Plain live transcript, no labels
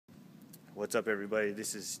What's up, everybody?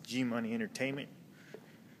 This is G Money Entertainment,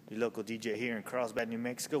 your local DJ here in Carlsbad, New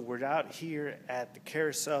Mexico. We're out here at the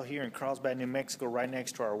carousel here in Carlsbad, New Mexico, right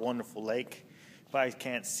next to our wonderful lake. You probably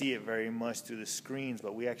can't see it very much through the screens,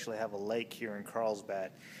 but we actually have a lake here in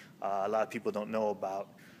Carlsbad. A lot of people don't know about.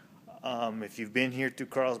 If you've been here to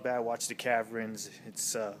Carlsbad, watch the caverns.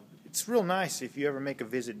 It's real nice if you ever make a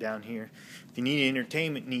visit down here. If you need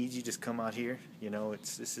entertainment needs, you just come out here. You know,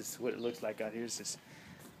 this is what it looks like out here. This is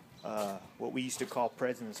what we used to call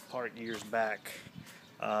President's Park years back.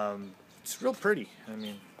 It's real pretty. I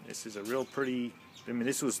mean, this is a real pretty. I mean,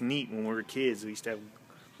 this was neat when we were kids. We used to have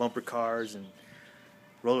bumper cars and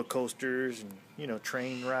roller coasters and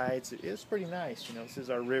train rides. It was pretty nice. This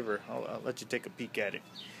is our river. I'll let you take a peek at it.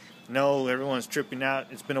 No, everyone's tripping out.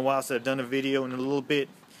 It's been a while since I've done a video in a little bit.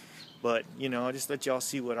 But, I'll just let y'all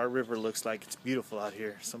see what our river looks like. It's beautiful out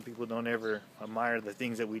here. Some people don't ever admire the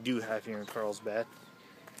things that we do have here in Carlsbad.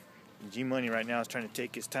 And G Money right now is trying to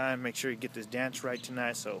take his time, make sure he get this dance right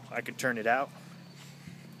tonight so I can turn it out.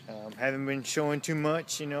 Haven't been showing too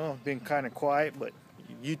much, I've been kind of quiet, but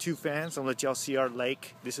YouTube fans, I'll let y'all see our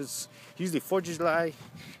lake. This is usually 4th of July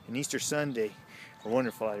and Easter Sunday. We're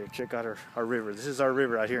wonderful out here. Check out our river. This is our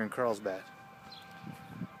river out here in Carlsbad.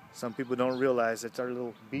 Some people don't realize it's our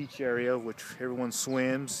little beach area, which everyone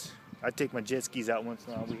swims. I take my jet skis out once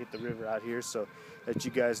in a while. We hit the river out here, so let you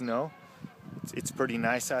guys know. It's pretty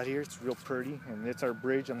nice out here. It's real pretty, and it's our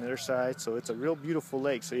bridge on the other side, so it's a real beautiful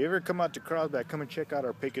lake. So if you ever come out to Carlsbad, come and check out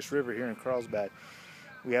our Pecos River here in Carlsbad.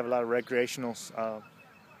 We have a lot of recreational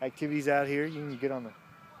activities out here. You can get on the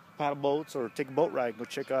paddle boats or take a boat ride and go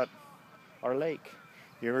check out our lake.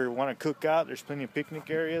 If you ever want to cook out, there's plenty of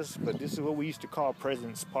picnic areas, but this is what we used to call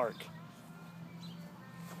President's Park.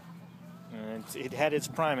 And it had its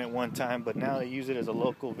prime at one time, but now they use it as a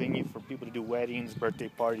local venue for people to do weddings, birthday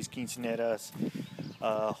parties, quinceañeras,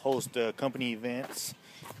 host company events.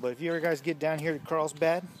 But if you ever guys get down here to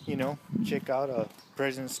Carlsbad, check out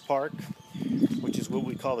President's Park, which is what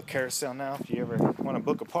we call the carousel now. If you ever want to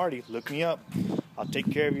book a party, look me up. I'll take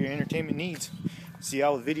care of your entertainment needs. See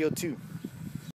y'all with video 2.